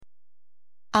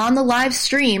On the live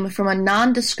stream from a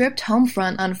nondescript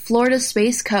homefront on Florida's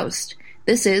Space Coast,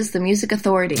 this is the Music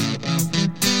Authority.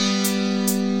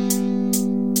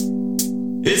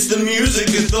 It's the Music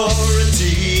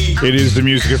Authority. It is the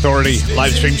Music Authority,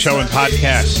 live stream show and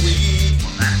podcast.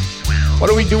 What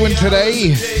are we doing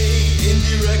today?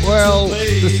 Well,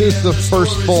 this is the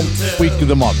first full week of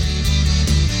the month.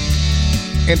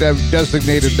 And I've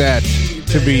designated that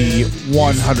to be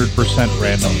 100%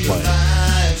 random play.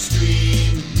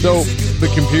 So, the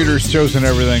computer's chosen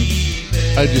everything.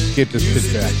 I just get to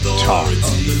sit back and talk.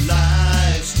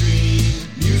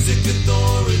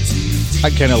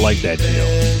 I kind of like that deal.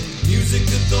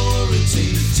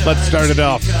 Let's start it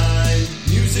off.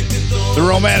 The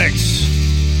Romantics.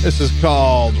 This is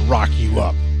called Rock You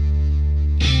Up.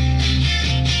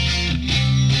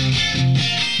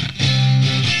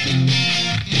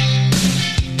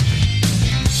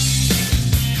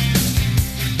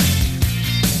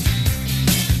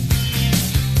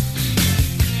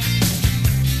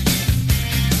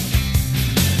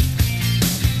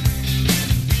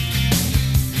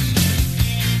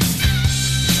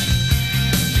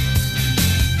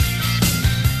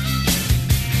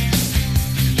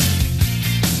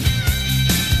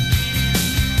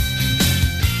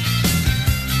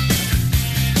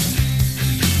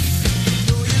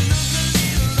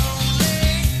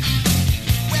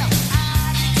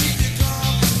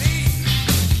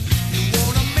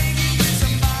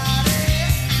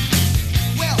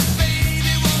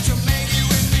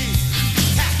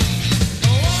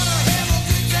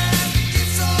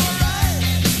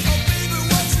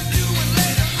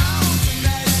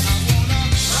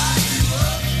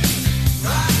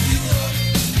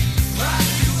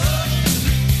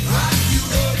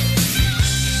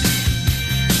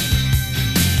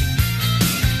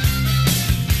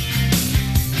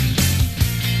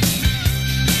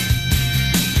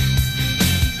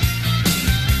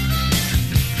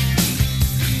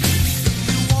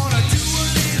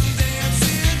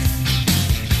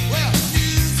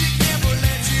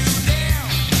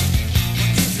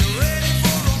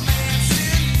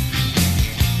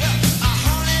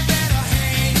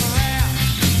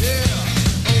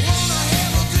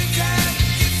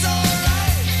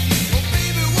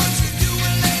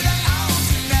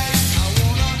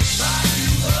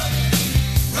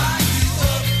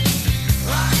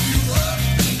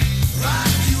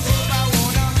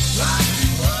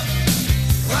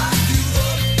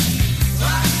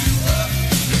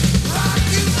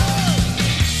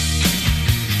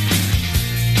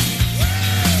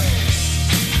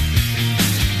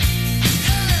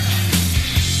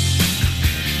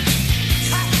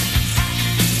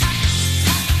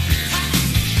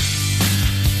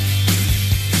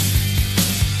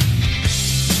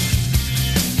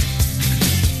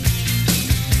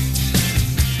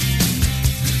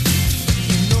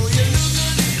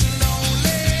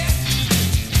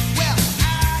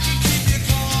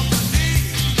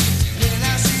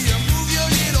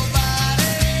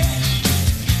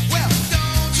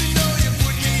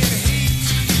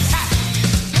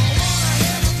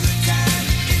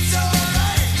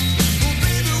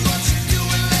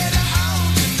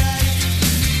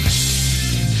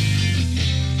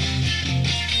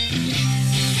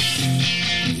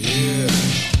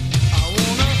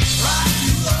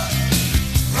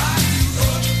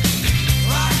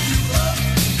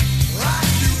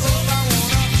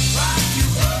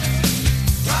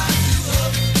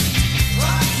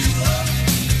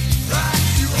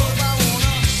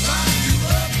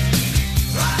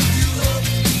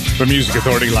 The Music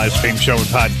Authority live stream show and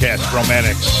podcast,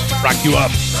 Romantics, Rock You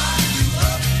Up.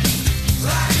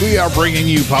 We are bringing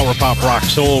you power pop, rock,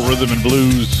 soul, rhythm, and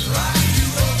blues.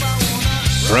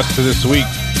 The rest of this week,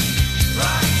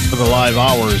 for the live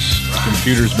hours, the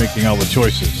computer's making all the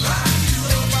choices.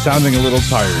 Sounding a little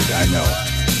tired, I know.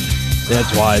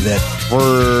 That's why that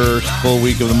first full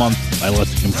week of the month, I let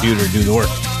the computer do the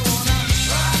work.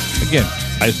 Again,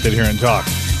 I sit here and talk.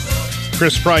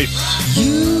 Chris Price.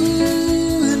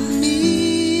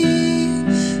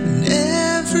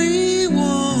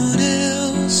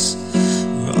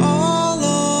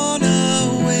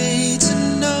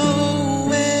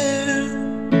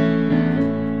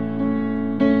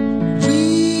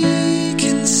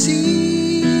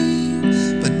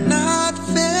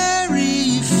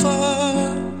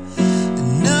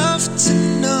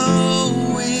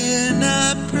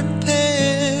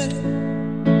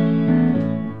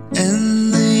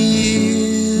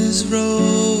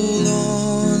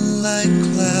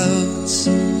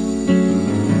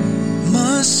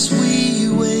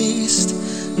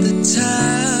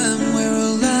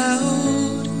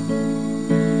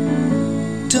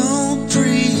 Don't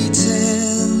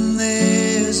pretend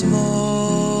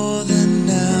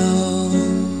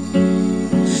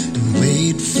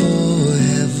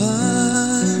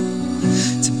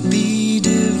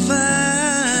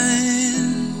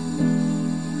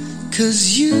 'Cause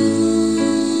you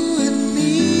and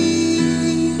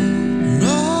me are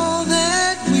all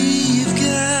that we've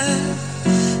got,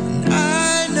 and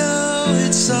I know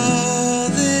it's all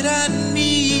that I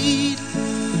need.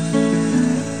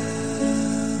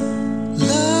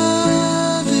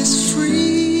 Love is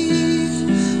free,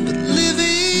 but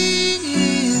living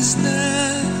is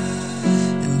not,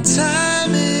 and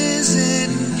time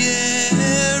isn't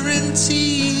guaranteed.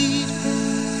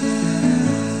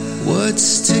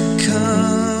 What's to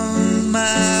come,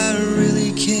 I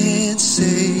really can't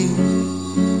say.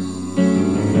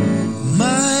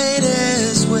 Might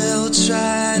as well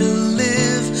try to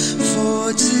live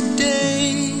for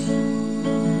today.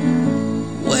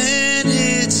 When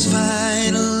it's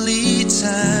finally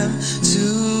time to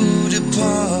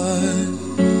depart,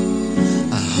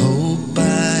 I hope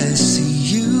I see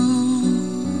you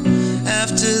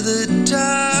after the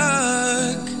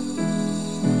dark.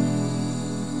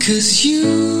 'Cause you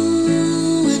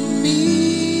and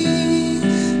me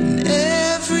and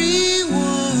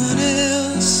everyone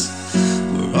else,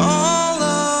 we're all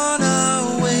on our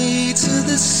way to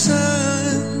the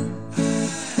sun.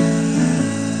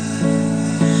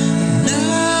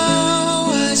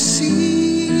 Now I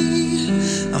see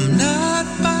I'm not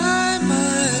by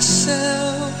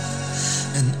myself,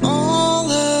 and all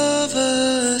of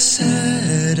us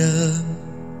add up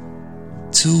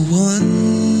to one.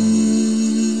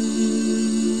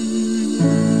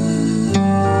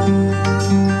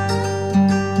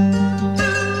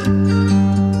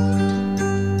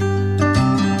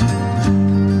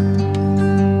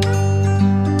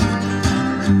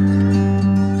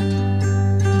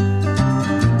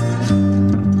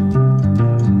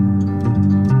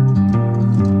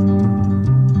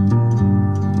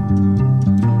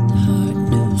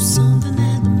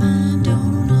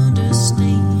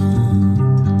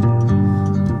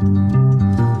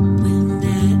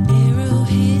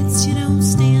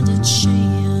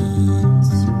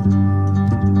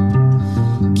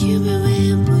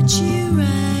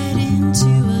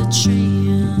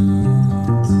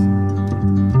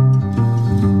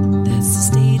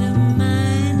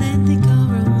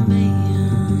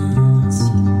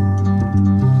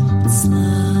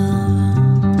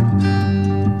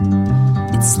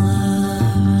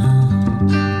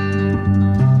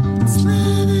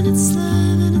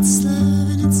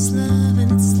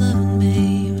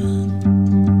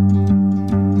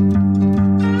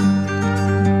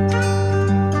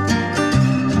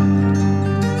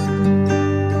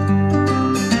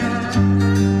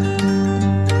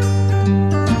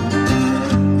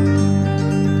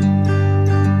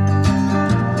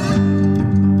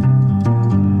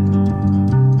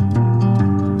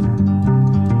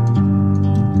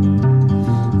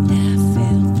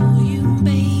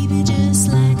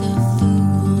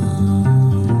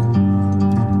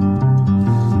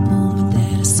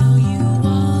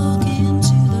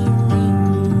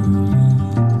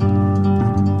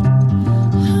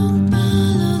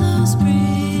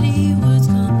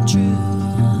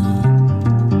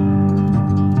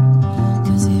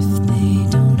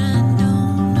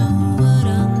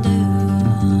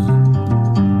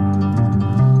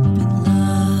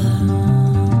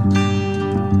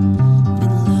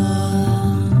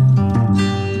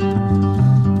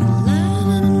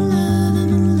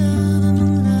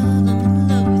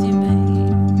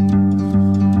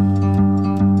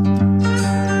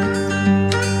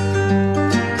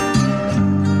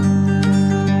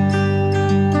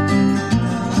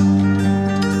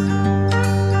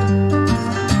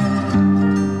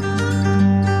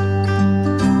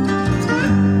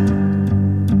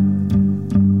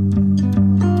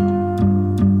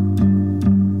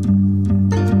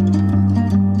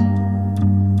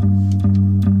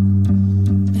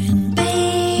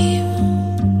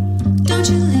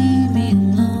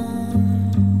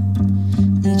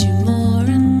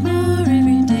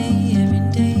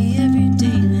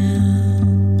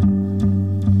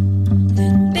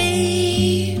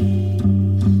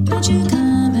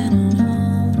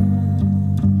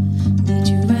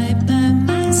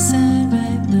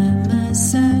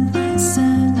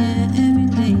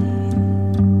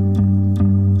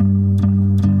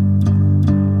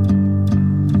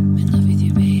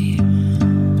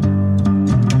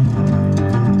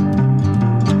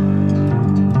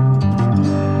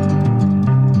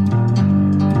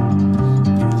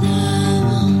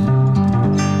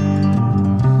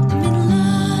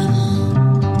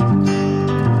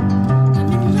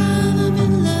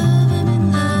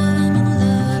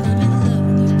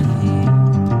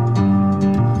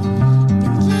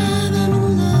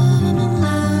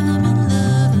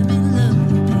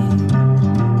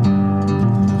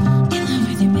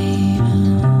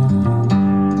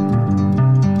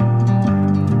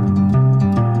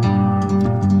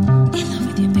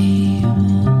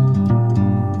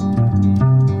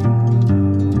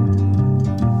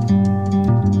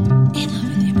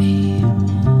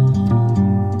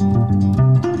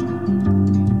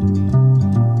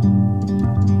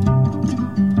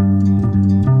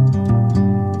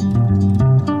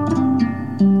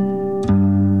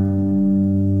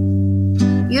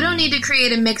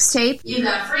 create a mixtape, you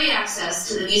got free access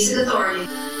to the Music Authority.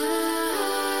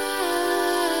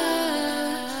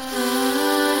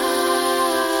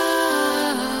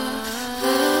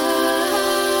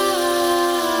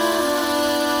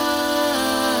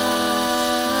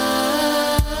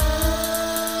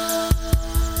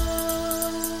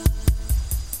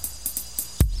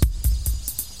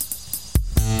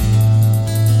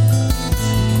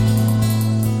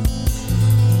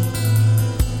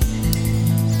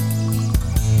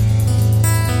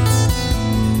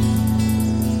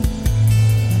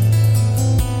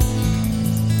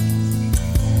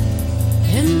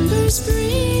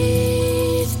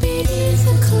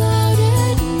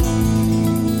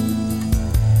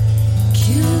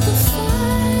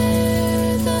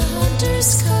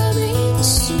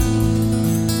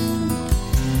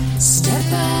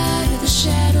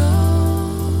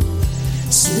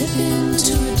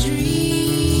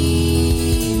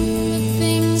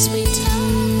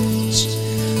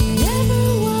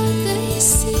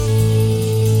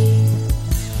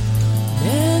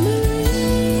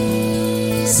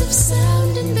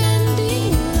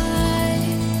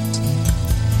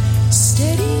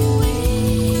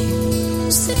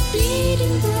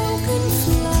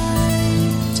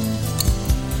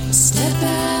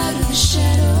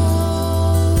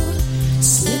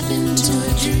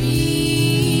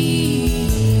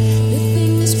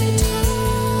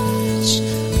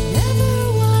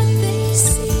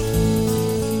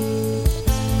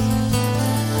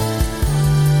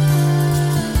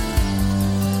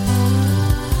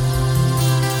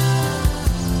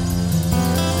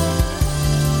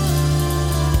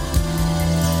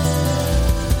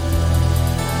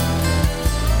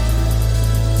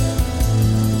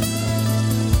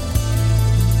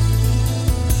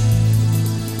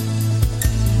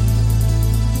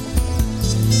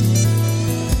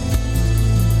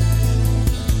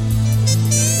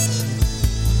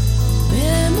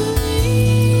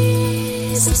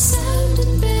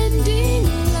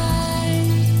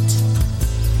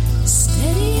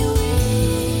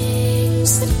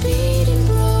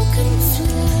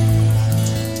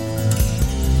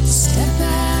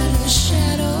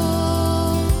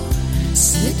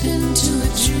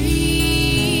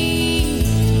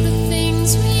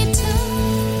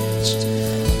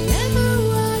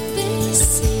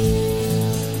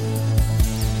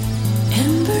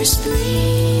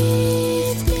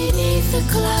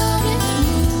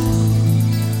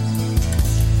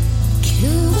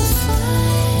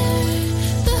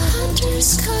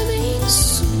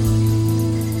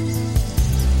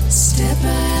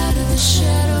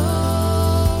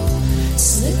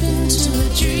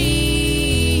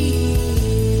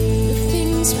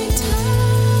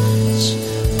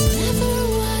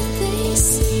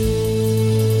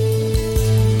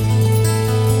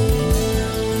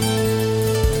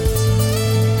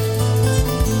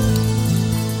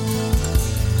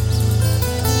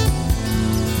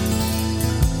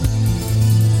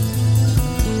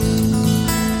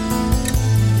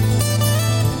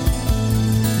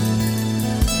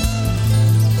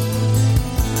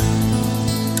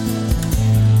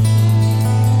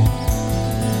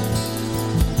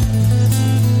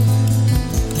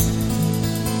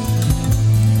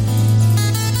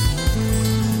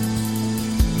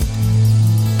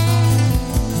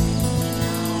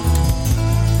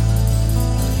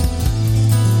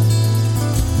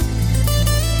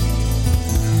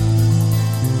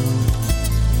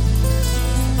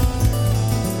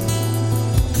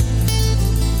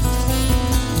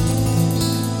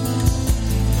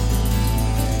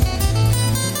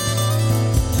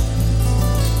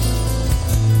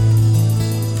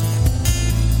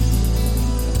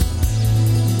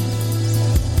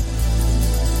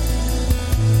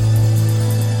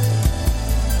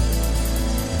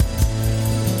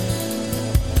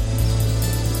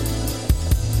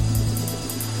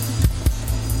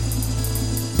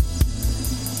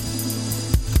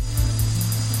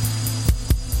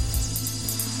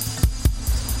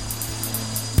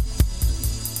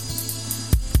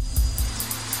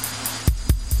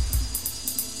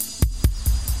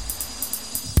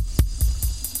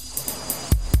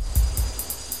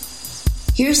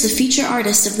 Here's the feature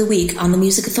artist of the week on the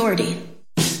Music Authority.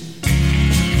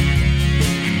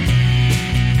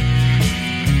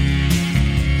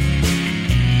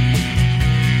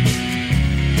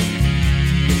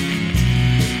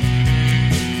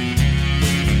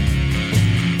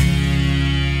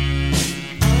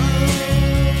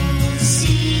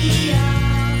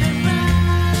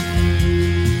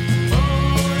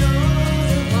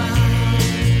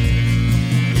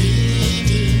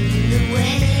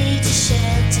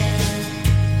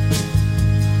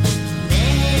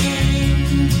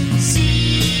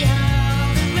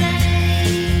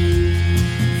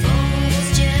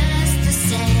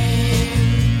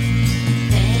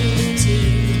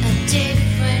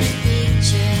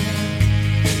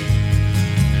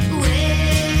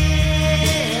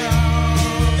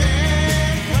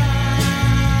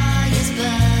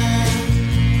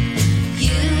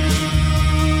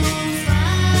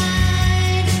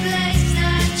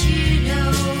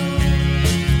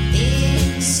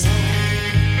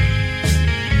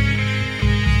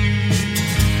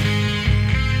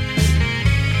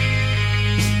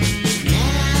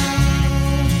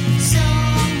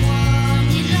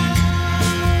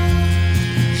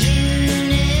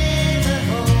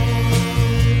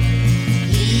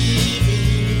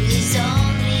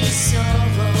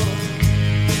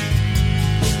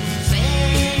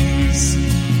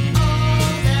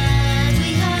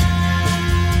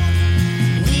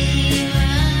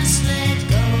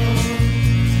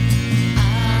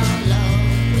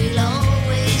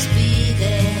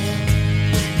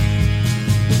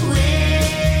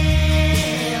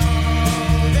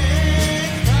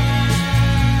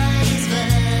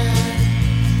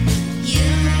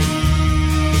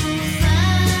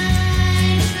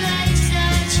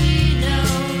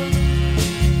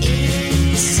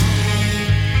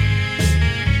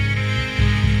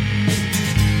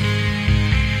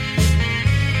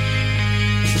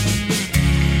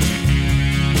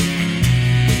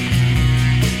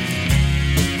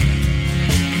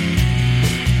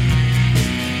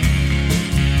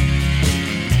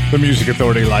 The Music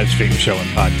Authority live stream show and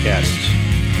podcast.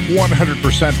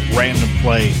 100% random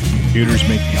play. Computers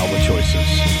making all the choices.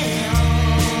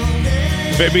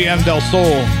 Baby and Del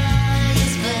Sol.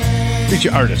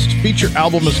 Feature artist. Feature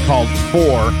album is called 4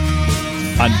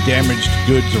 on Damaged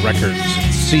Goods Records.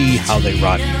 See How They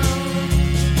Rot.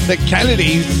 The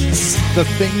Kennedys, The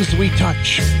Things We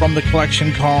Touch, from the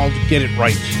collection called Get It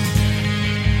Right.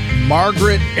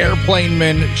 Margaret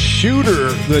Airplaneman,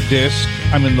 Shooter, the disc,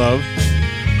 I'm in Love.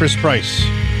 Chris Price.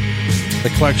 The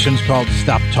collection's called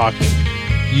Stop Talking.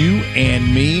 You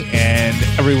and Me and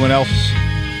everyone else.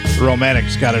 The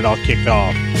Romantics got it all kicked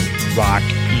off. Rock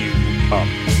You Up.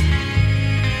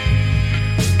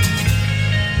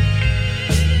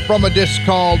 From a disc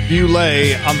called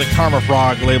Beulah on the Karma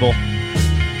Frog label.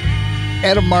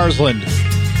 Adam Marsland.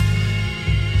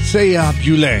 Say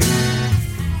Beulah.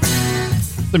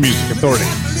 The Music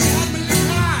Authority.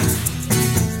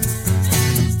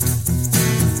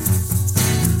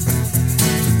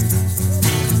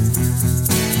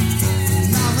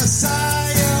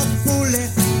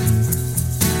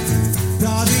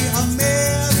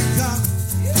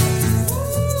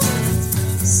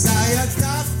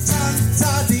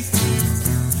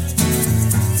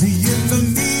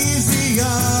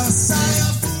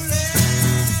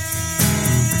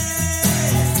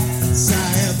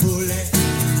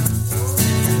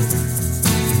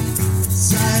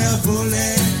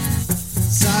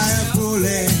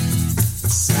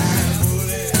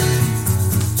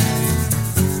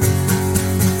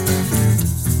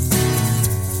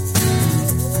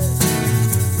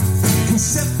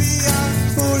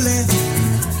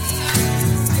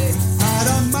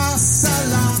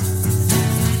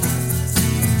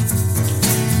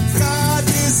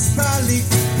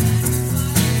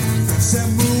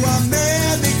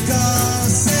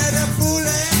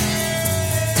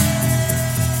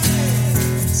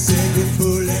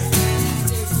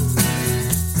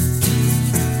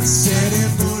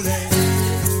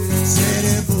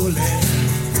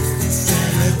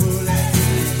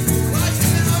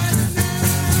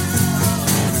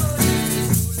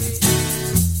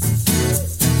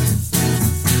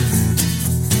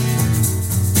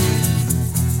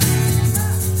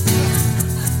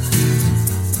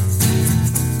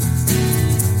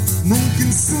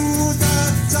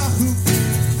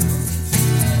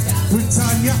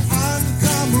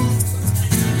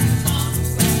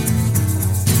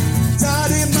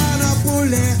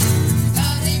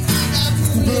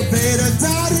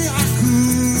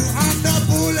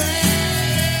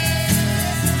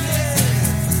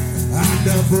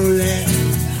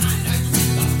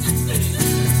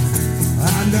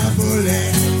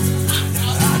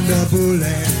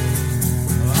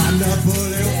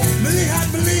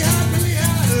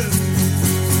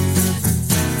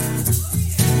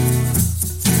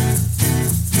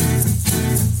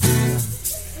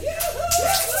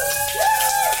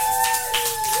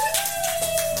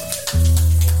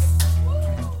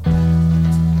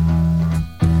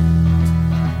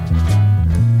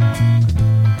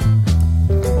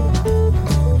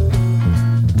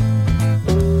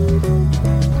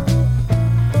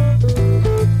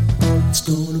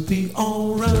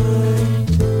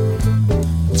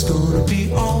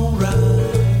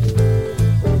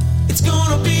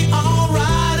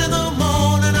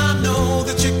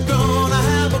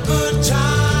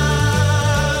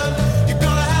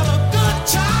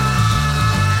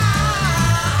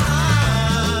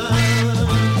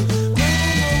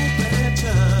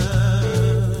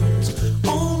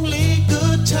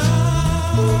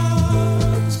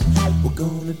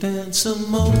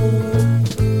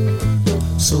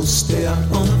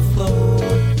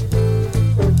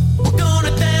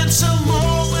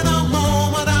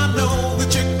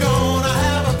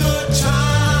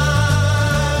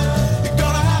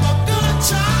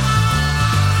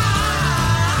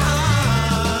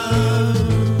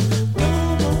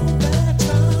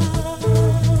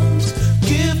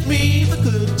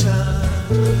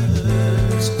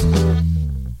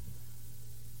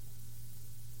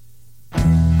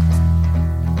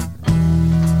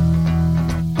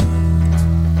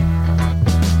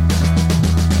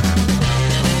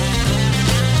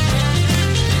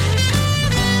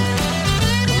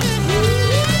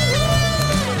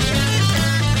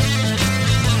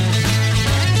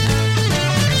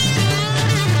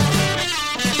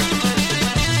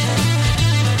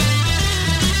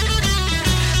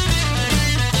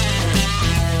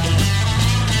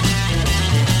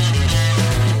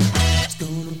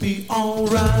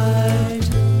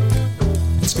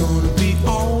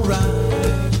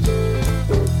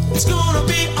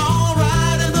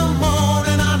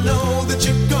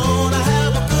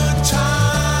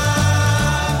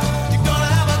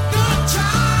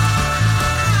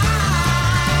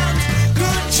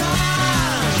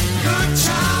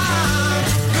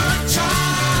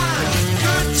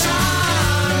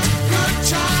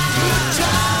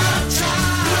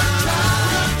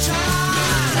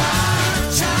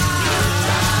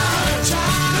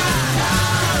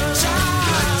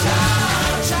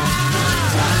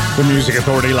 The Music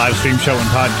Authority live stream show and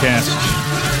podcast.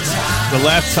 The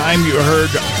last time you heard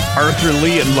Arthur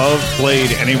Lee and Love played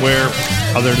anywhere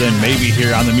other than maybe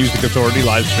here on the Music Authority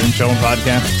live stream show and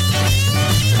podcast,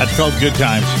 that's called Good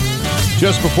Times.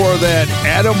 Just before that,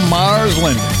 Adam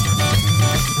Marsland,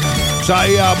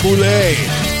 Saya Boulay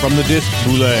from the disc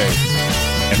Boulay,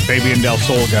 and Fabian Del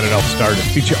Sol got it all started.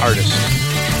 Feature artist.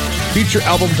 Feature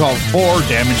album called 4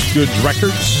 Damaged Goods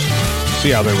Records.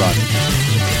 See how they run.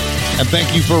 And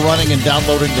thank you for running and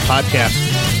downloading the podcast.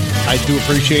 I do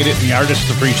appreciate it, and the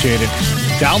artists appreciate it.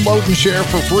 Download and share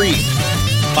for free.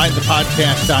 Find the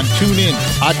podcast on TuneIn,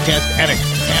 Podcast Addict,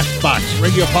 Castbox,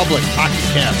 Radio Public, Pocket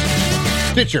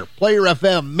Cast, Stitcher, Player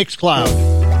FM,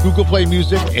 Mixcloud, Google Play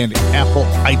Music, and Apple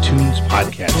iTunes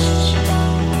Podcasts.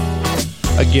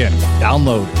 Again,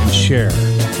 download and share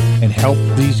and help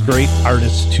these great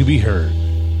artists to be heard.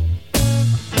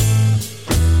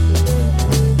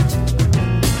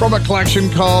 From a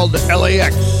collection called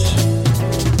LAX,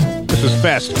 this is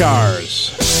Fast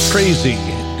Cars, Crazy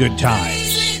Good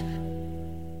Times.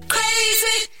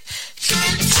 Crazy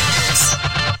good times.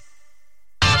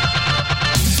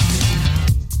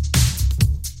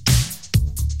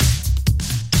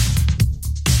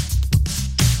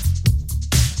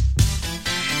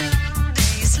 Long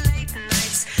days, late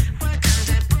nights, work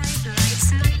under bright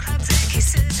lights, nightclubs and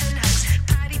kisses and hugs,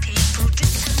 party people,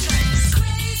 drinks and drugs.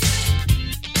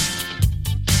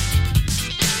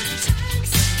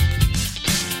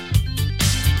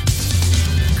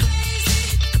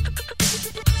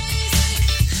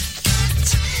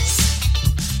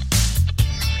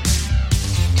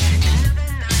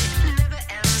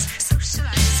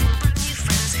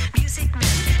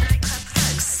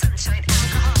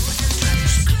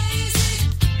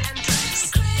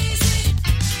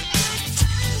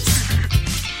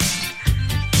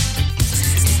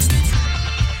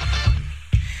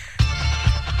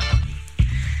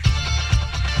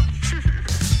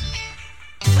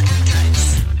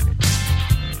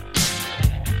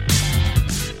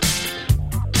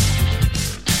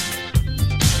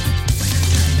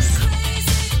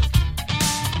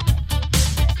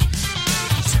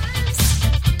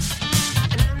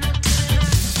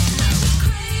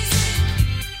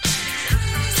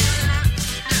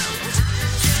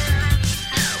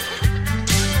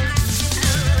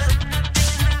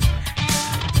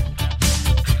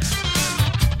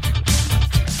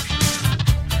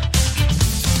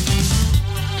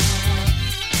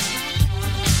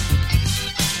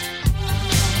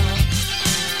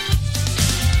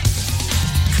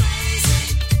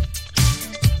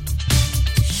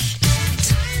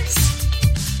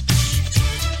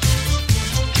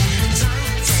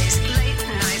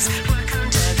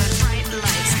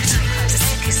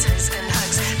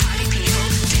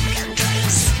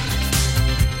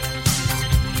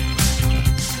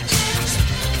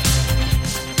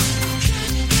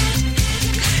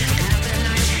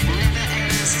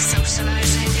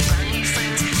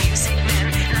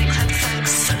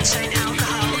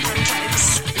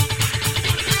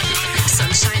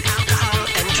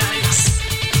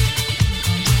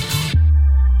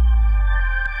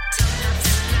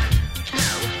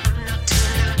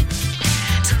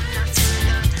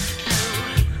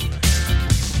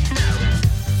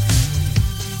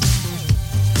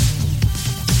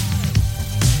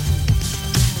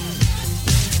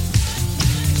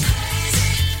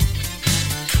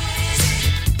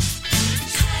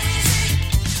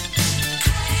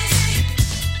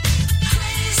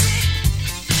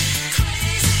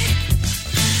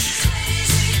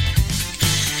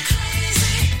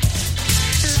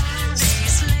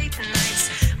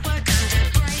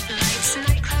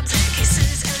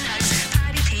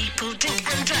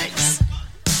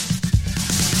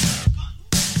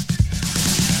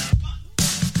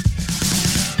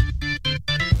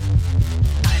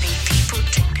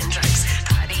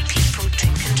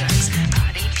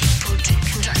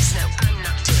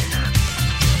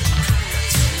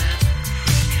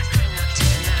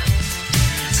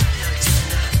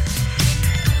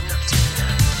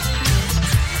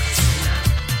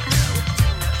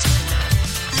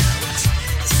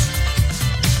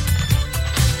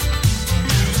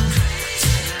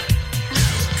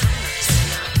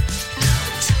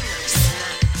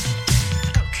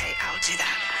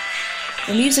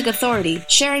 The Music Authority,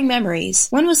 sharing memories.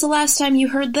 When was the last time you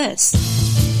heard this?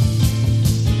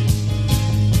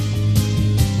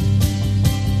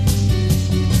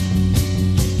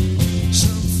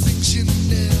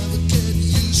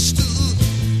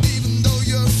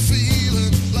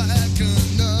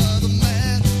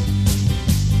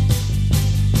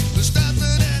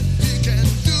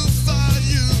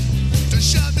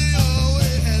 Shut me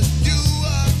away as you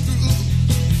are through.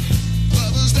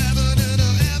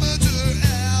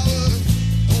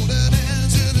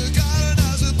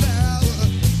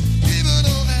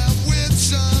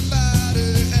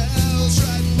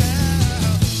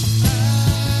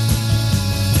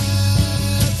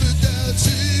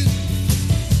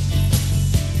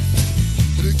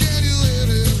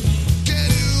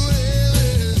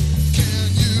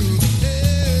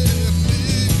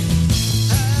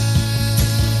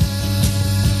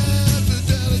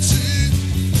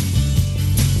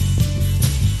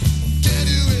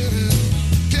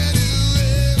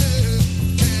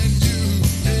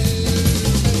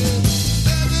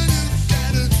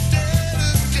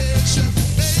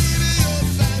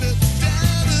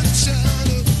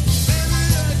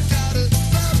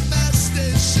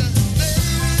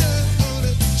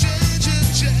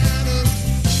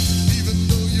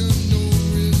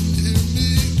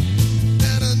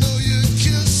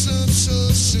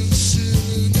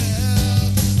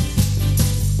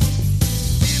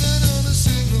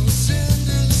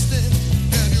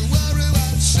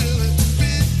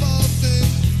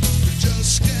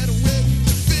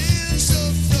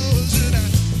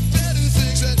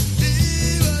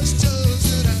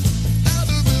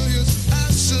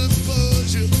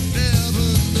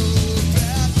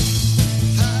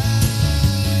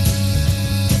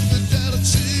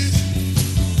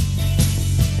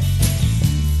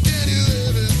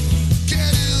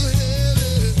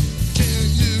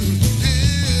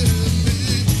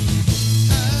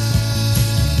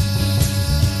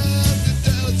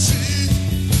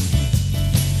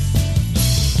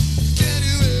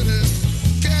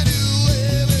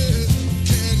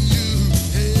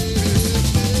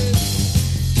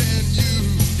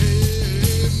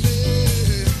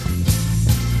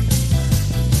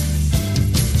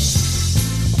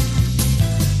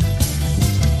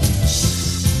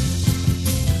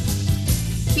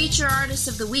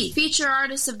 the week, feature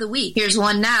artist of the week. Here's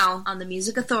one now on the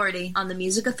Music Authority, on the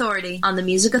Music Authority, on the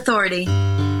Music Authority.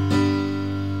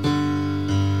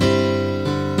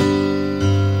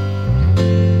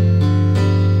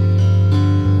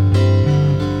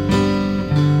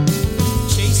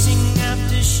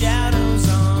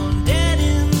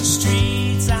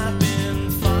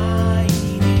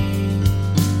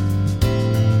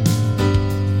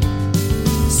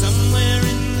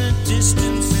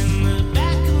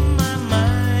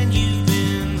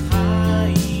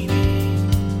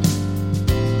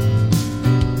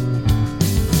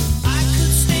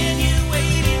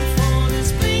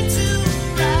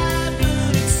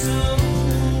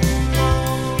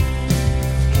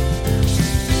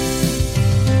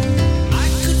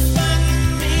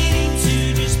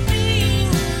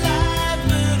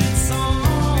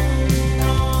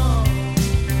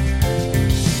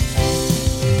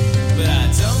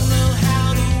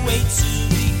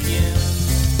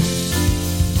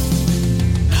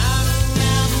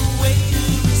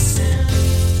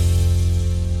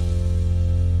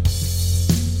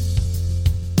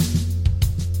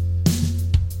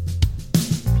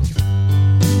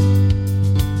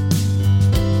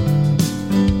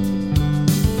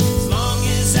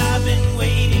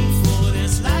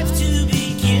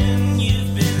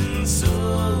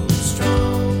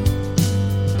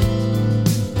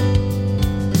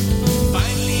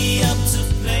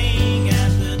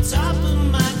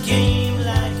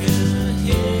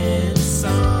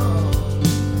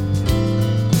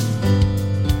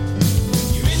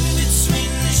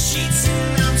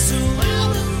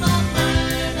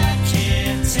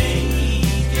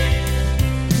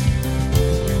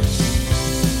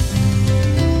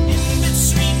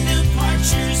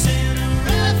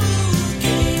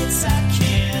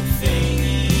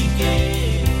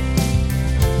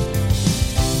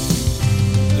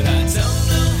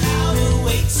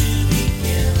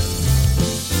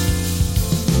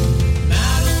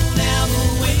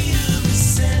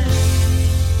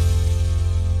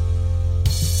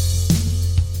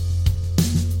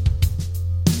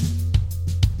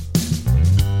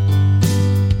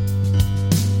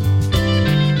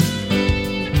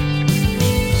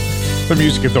 The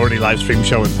Music Authority live stream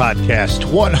show and podcast.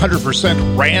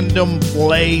 100% random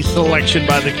play selection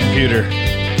by the computer.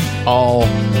 All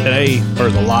today for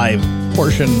the live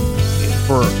portion,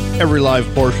 for every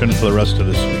live portion for the rest of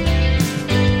this week.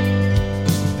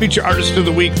 Feature artist of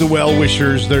the week, the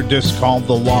Well-Wishers. Their disc called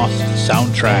The Lost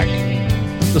Soundtrack.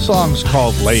 The song's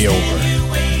called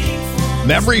Layover.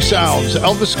 Memory Sounds,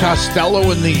 Elvis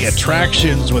Costello and the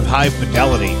Attractions with High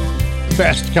Fidelity.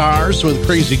 Fast Cars with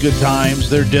Crazy Good Times.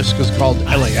 Their disc is called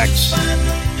LAX.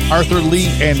 Arthur Lee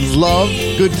and Love,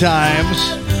 Good Times.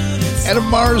 Adam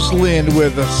Marsland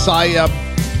with Saya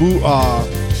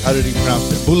how did he pronounce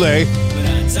it? Boule. It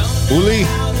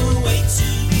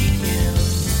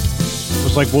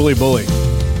was like Wooly Bully.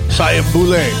 Saya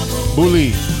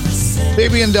Boule.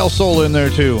 Baby and Del Sol in there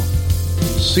too.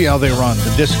 See how they run.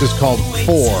 The disc is called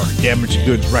 4 Damaged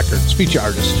Goods Records. Feature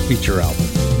artist, feature album.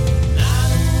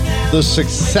 The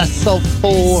Successful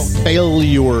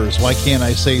Failures. Why can't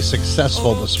I say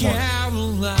successful this morning?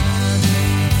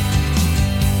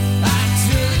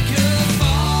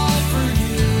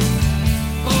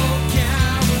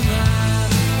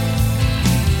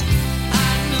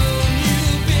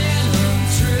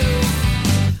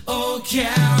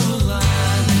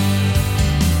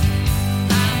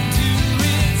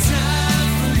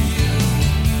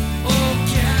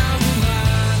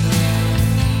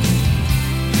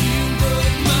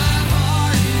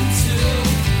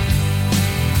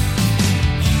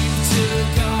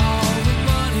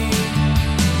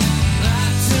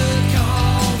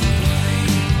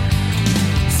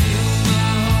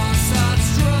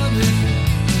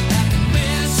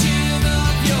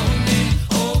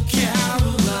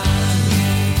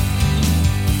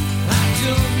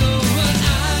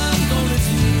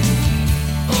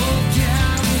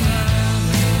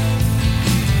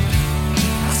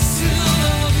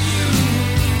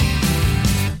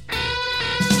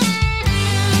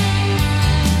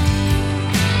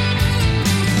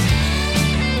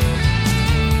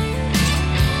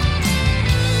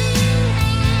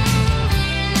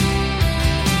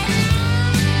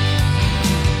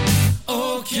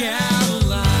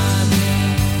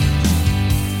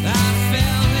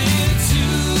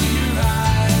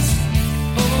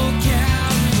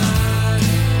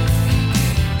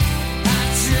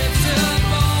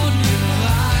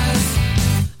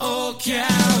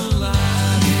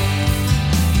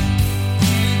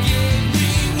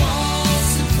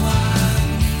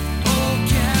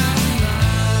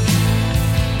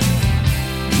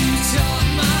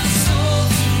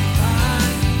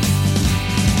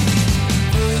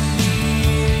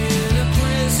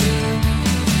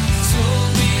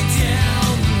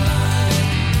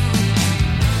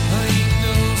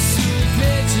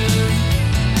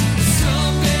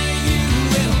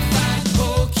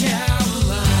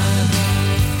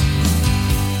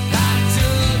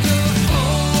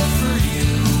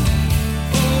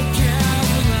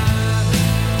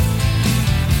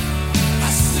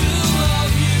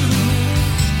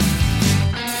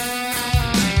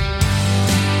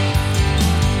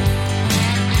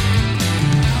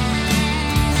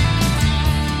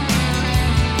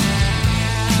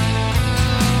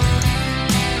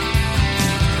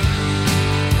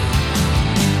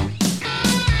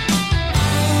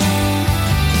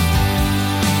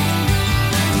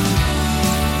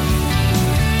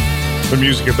 The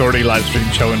Music Authority live stream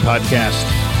show and podcast.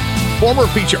 Former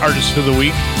feature artist of the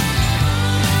week,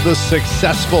 The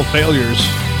Successful Failures.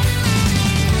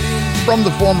 From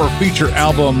the former feature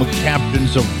album,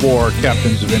 Captains of War,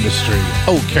 Captains of Industry,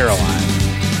 Oh Caroline.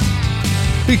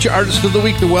 Feature artist of the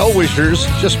week, The Well-Wishers.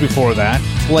 Just before that,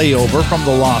 Layover from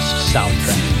the Lost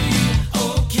soundtrack.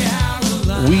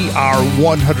 We are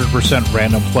 100%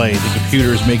 random play. The computer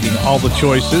is making all the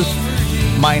choices,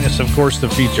 minus, of course, the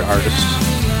feature artist.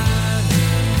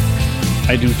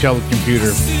 I do tell the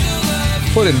computer,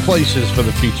 put in places for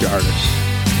the feature artist,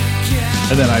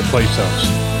 and then I place those.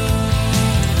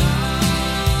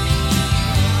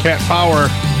 Cat Power,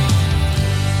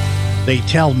 They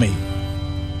Tell Me,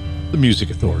 the Music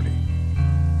Authority.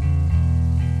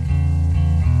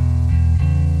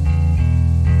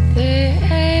 They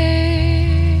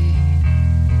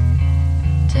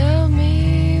tell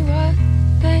me what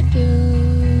they do.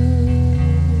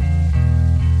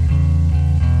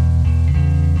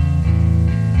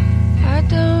 I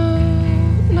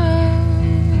don't know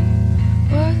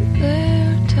what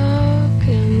they're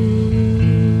talking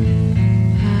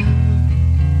about.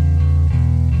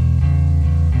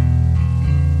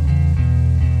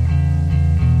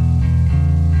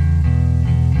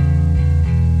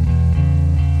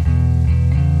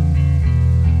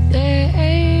 They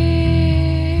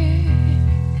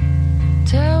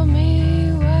tell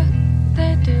me what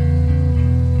they do.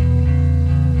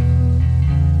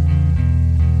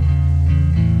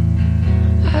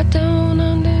 I don't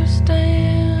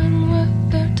understand what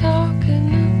they're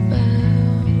talking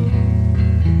about.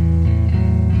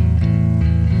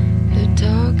 They're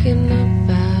talking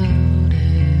about it.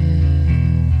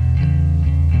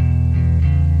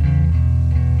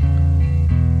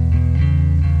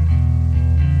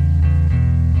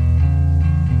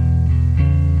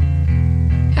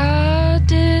 I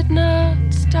did not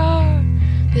start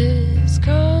this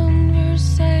conversation.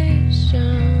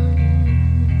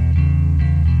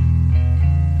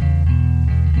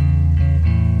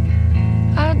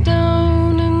 I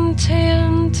don't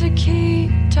intend to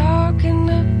keep talking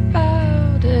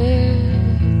about it.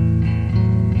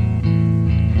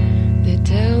 They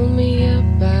tell me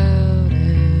about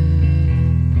it.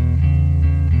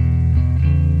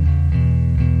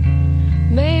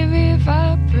 Maybe if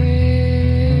I pray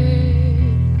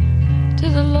to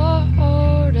the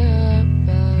Lord about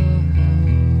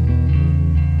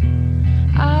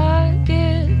I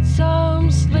get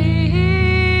some sleep.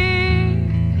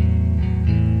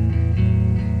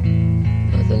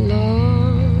 But the Lord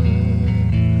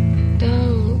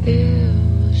don't give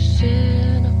a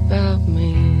shit about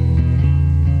me.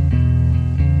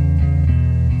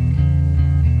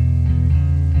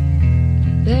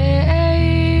 They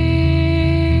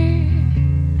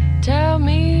tell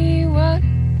me what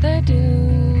they do.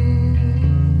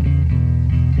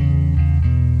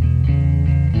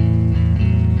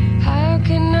 How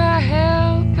can I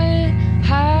help it?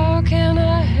 How can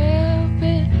I help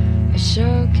it? I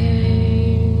sure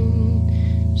can't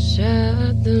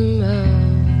shut them up.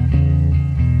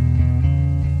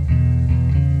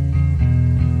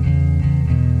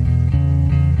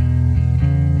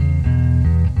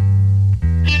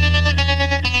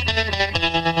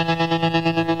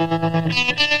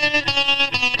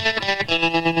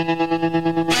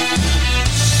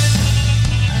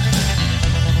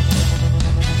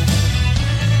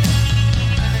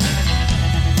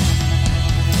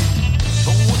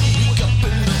 Wake up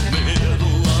in the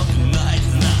middle of the night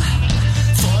now.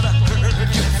 Thought I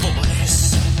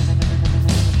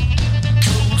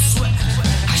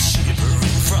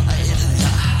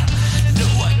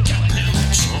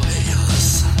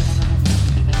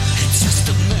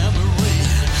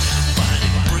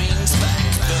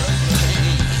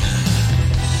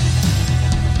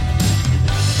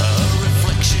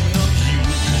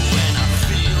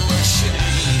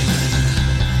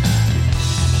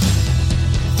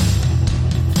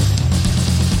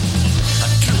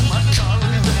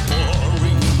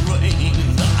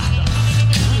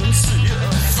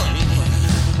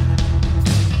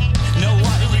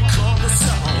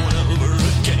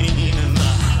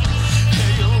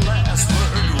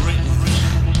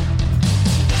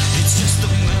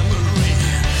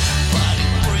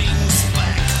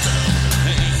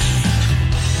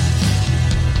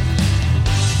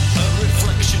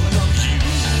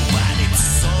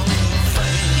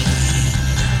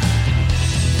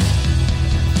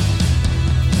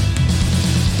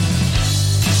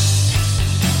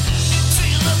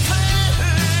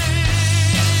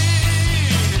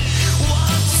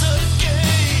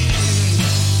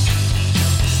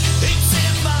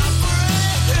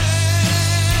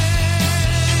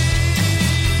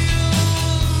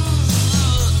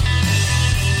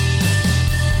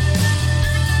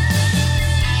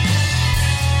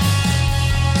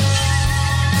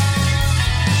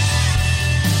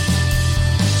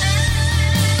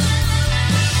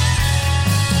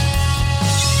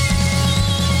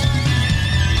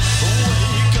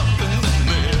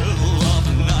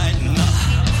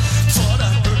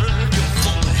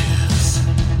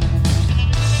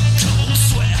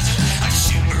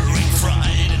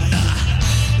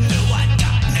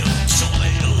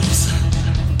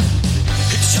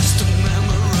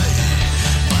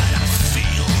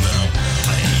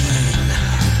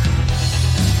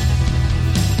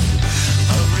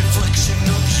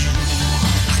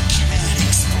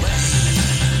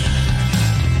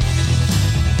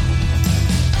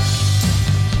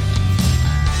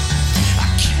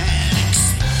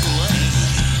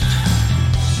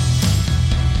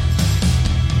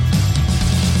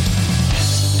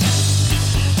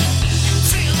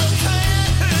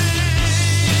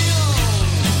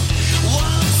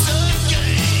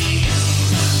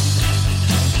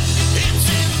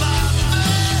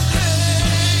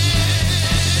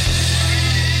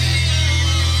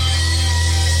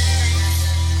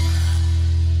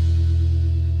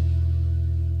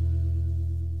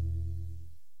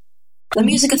The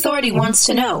Music Authority wants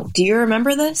to know, do you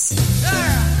remember this?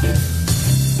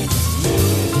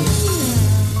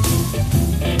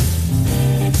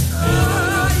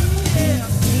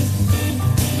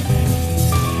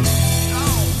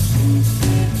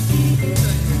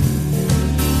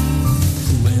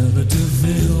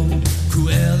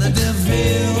 Cruella de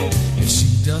Vil. If she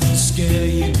doesn't scare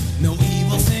you, no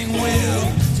evil thing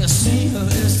will. To see her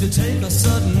is to take a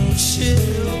sudden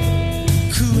chill.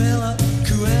 Cruella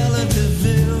de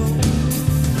Vil.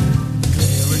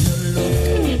 Glare in her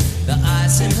look, the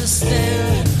eyes in her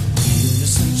stare.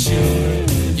 Innocent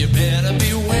children, you better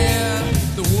beware.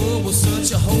 The world was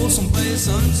such a wholesome place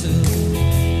until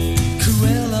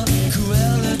Cruella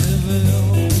de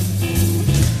Vil.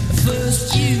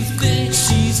 First you think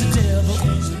she's a devil,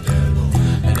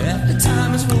 and after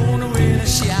time is worn away the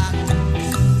shock,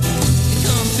 you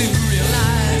come to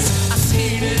realize I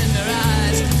see it in their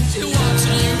eyes. She's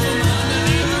watching you from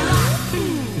underneath a rock.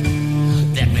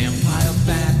 That vampire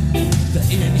bat, the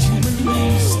inhuman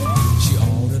beast, she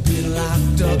ought to be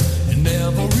locked up and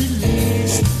never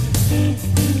released.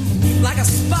 Like a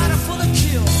spider for the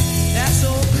kill. That's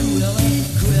old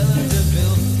Cruella de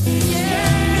Vil. Yeah.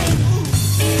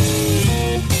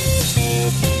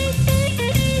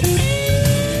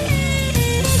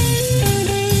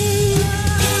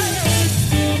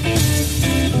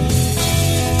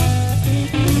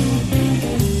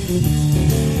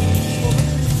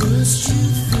 First you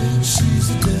think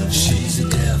she's a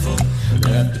devil.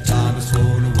 After time is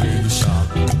thrown away the shock.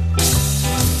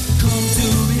 Come to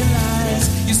realize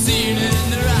you've seen it in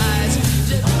their eyes.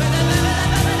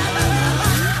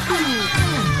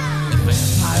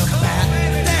 Vampire bat,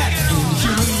 that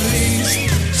inhuman beast.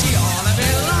 She ought to be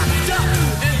locked up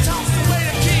and tossed away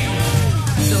to keep.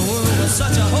 The world was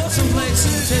such a wholesome place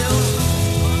until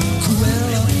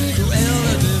Cruella de Vil.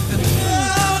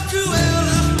 Oh, Cruella.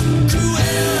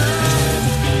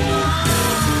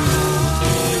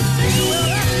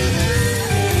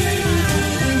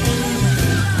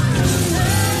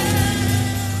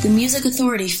 The Music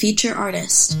Authority feature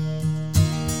artist.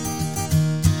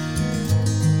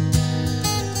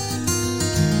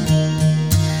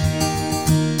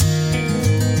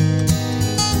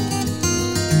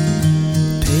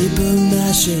 Paper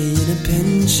mache in a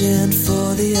penchant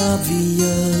for the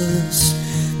obvious,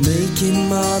 making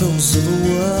models of a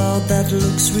world that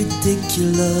looks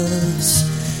ridiculous,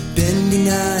 bending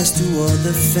eyes toward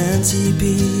the fancy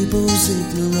people's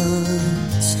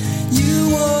ignorance. You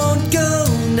won't go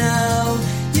now,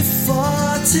 you're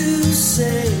far too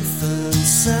safe and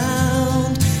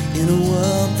sound in a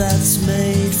world that's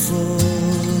made for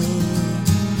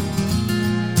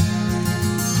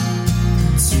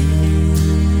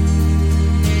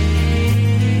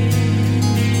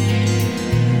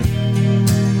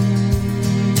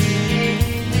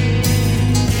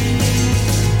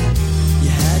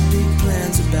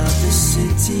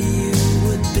you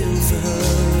would build for her.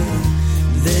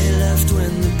 They left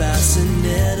when the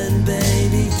bassinet and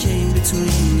baby came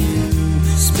between you.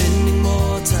 Spending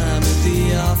more time at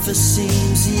the office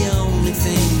seems the only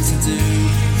thing to do.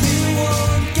 You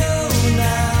won't go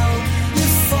now,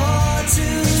 you're far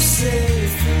too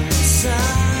safe and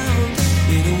sound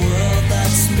in a world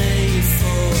that's made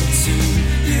for two.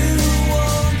 You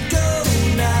won't go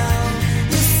now,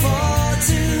 you're far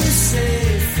too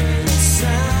safe and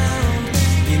sound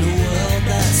in a world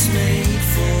that's made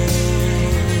for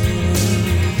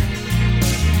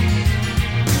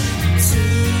two.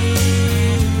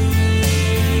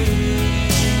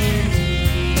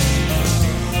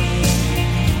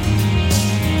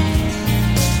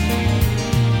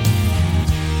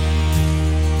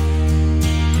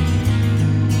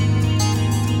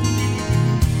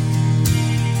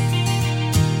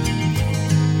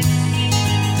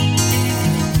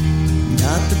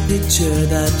 Not the picture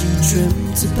that you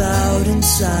dreamt about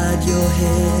inside your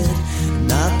head.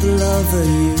 Not the lover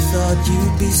you thought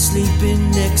you'd be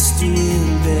sleeping next to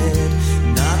in bed.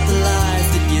 Not the life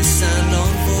that you signed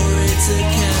on for, it's a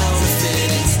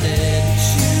counterfeit instead.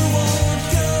 You won't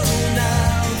go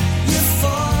now, you're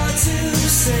far too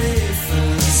safe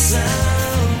and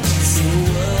sound. It's a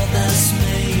world that's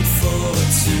made for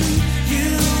two. You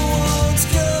won't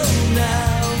go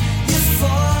now, you're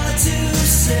far too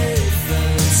safe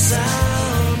and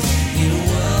sound in a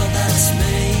world that's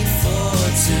made for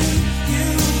two. You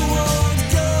won't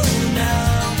go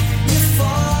now, you're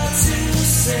far too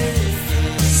safe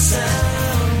and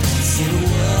sound in a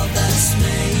world that's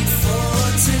made for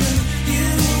two. You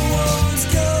won't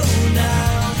go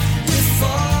now, you're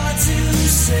far too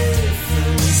safe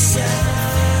and sound.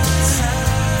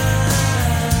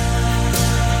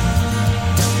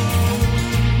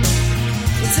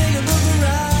 We'll take a look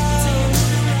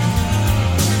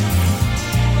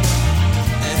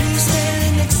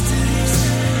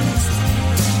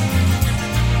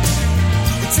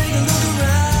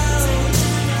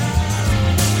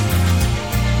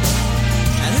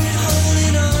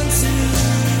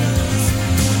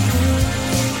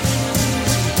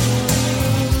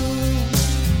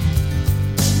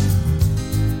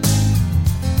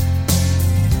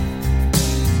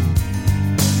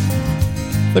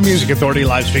The Music Authority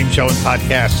live stream show and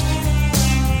podcast.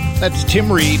 That's Tim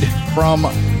Reed from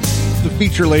the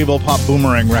feature label Pop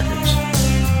Boomerang Records.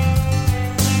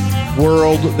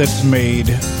 World That's Made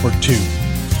for Two.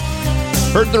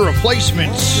 Heard the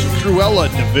Replacements, Cruella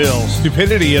DeVille,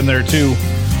 Stupidity in there too,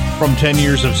 from 10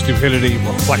 Years of Stupidity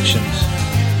Reflections.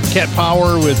 Cat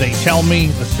Power with They Tell Me,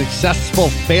 The Successful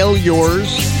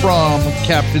Failures from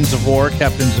Captains of War,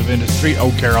 Captains of Industry,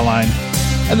 Oh Caroline,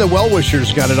 and the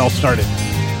Well-Wishers got it all started.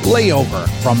 Layover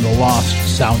from the Lost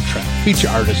soundtrack, feature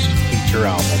artist, feature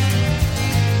album.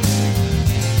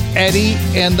 Eddie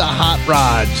and the Hot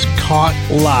Rods, Caught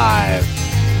Live.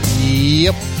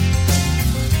 Yep.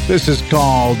 This is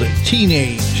called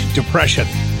Teenage Depression.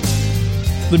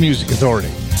 The Music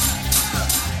Authority.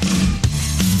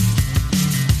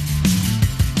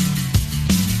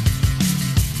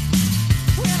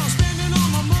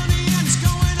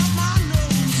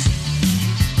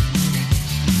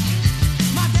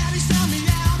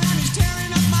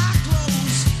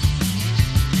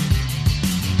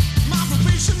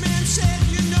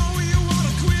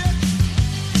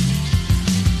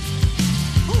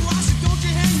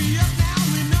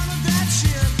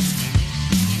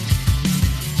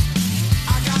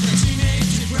 I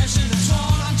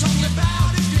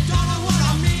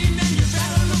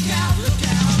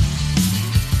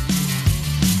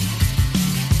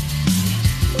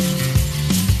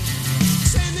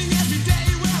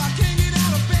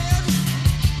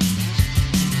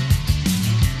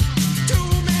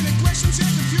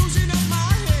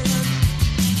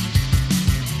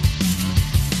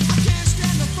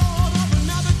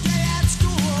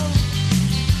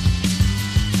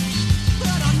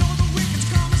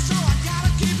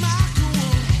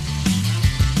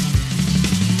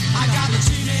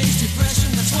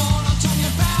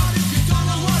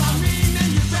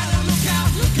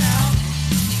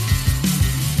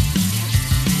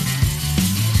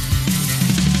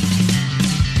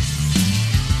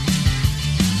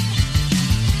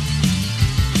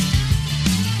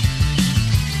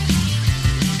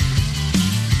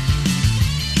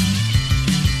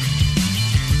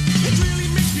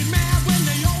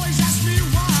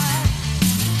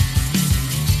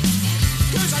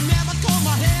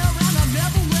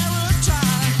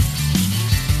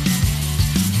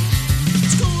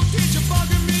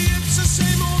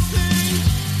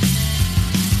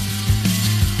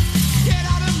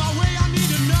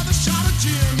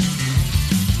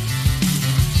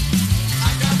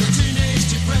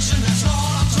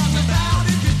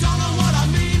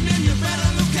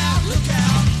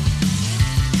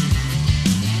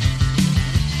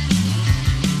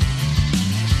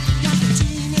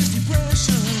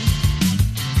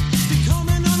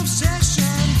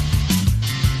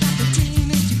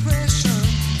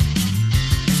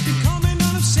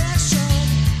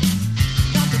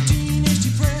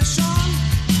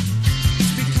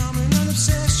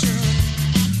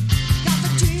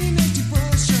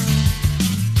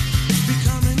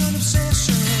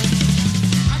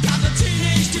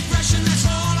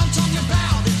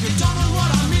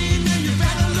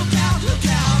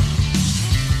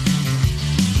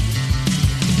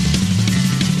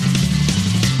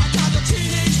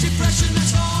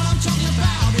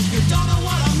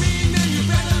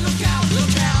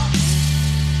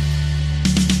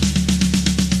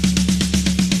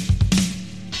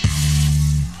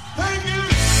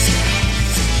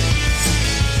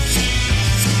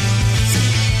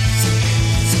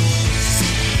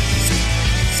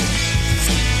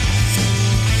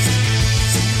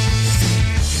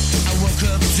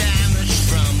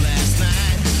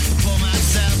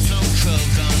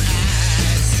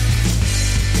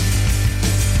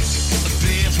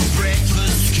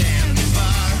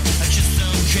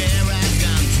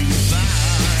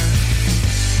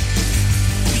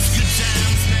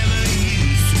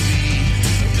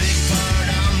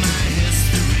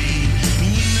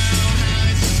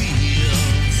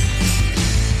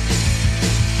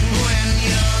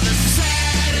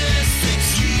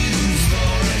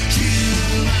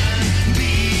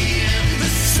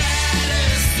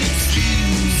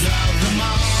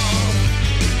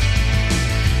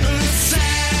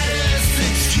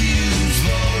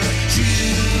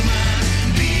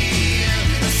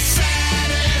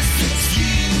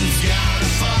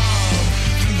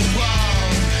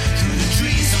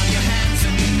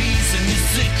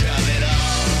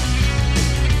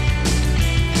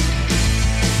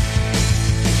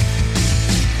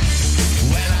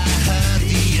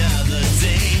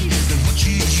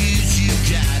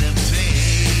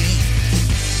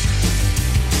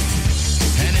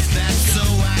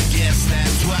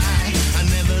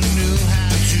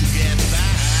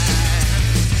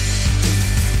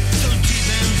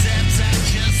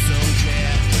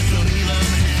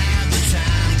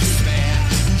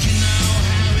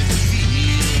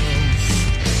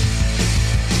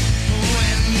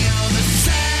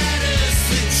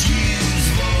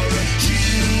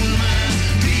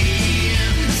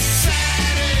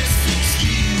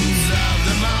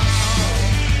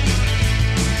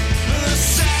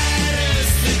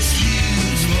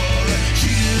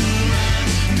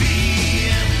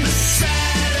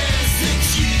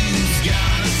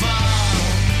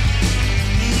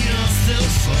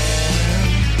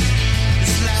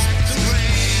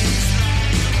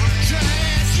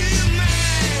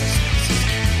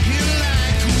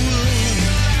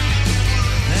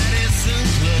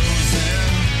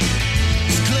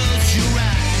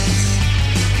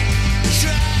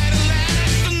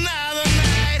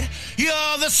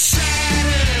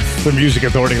The Music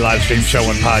Authority live stream show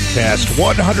and podcast.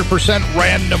 100%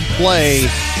 random play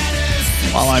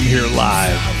while I'm here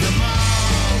live.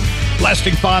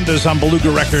 Lasting Fondas on Beluga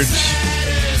Records.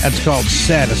 That's called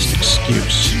Saddest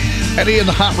Excuse. Eddie and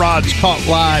the Hot Rods caught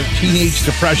live Teenage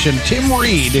Depression. Tim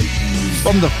Reed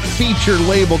from the feature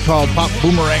label called Pop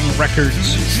Boomerang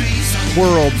Records.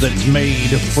 World That's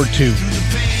Made for Two.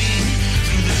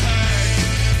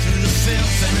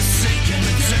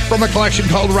 From a collection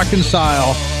called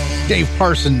Reconcile, Dave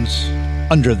Parsons,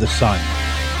 Under the Sun.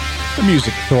 The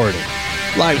Music Authority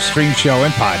live stream show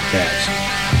and podcast.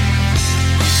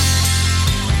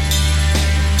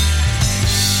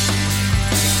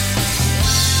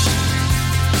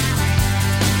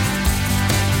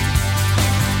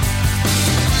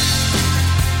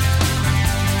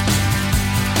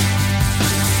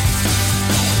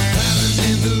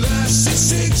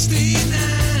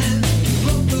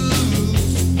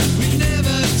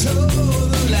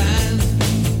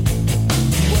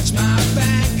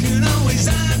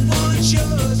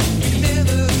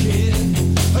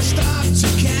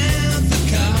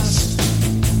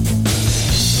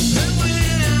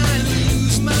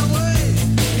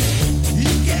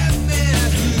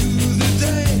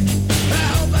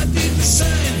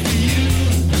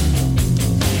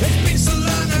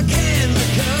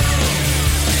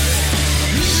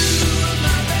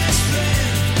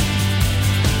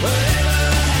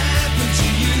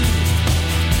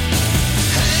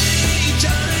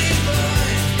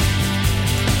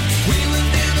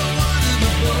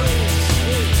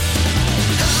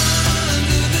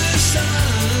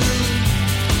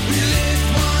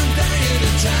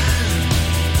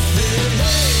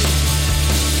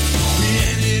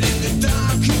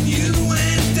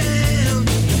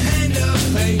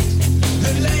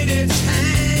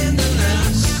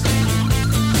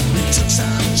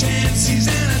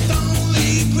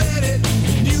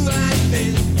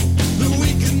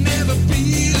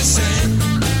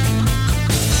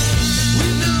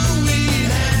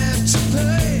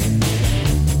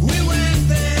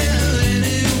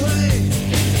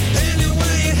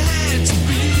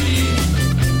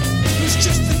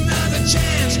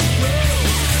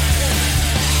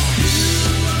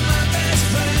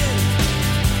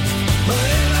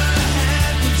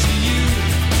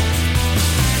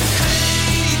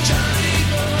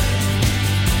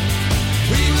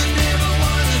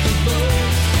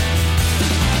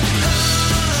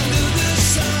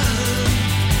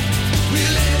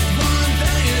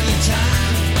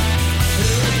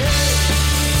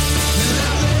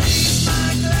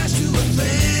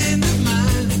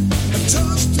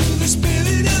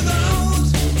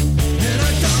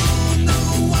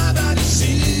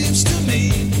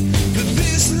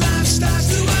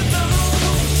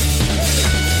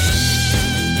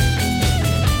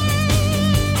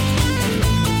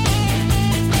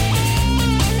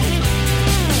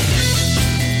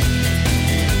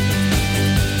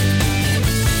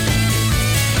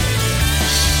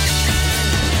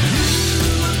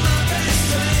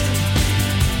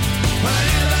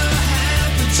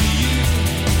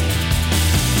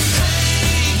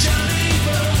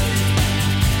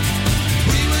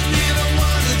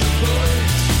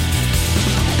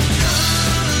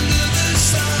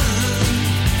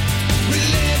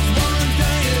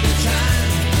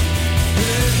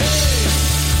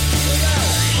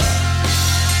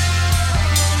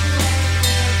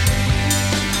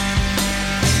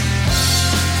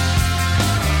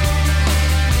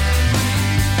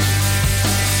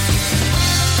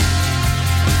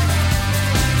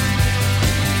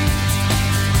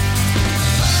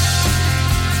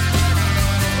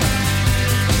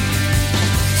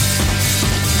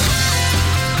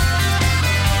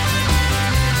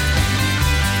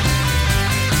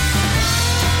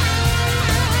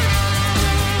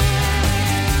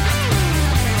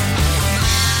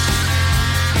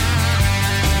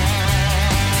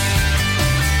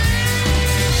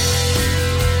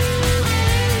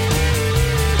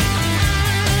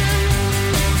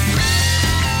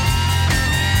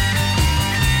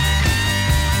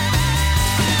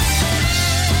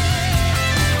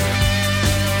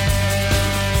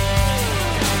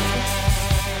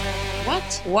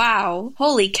 Wow.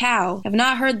 Holy cow. Have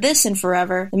not heard this in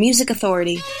forever. The Music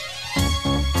Authority.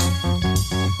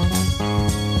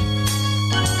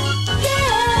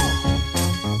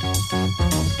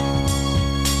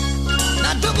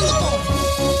 Now double up on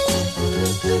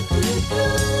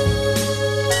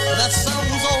that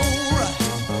sounds alright.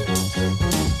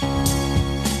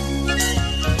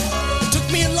 It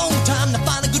took me a long time to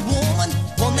find a good woman,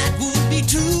 one that would be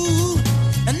true.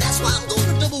 And that's why I'm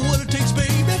gonna double what it takes,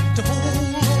 baby, to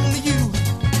hold on to you.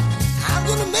 I'm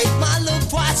gonna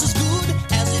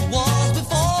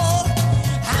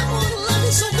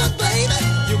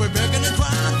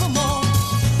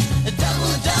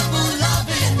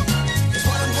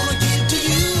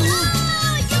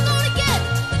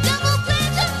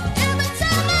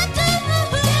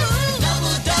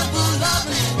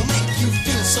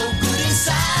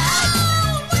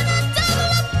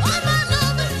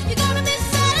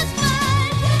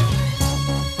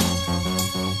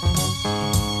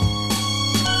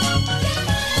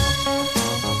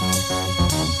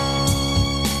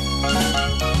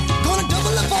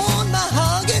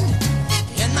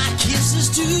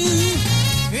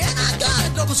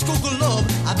stroke of love.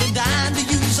 I've been down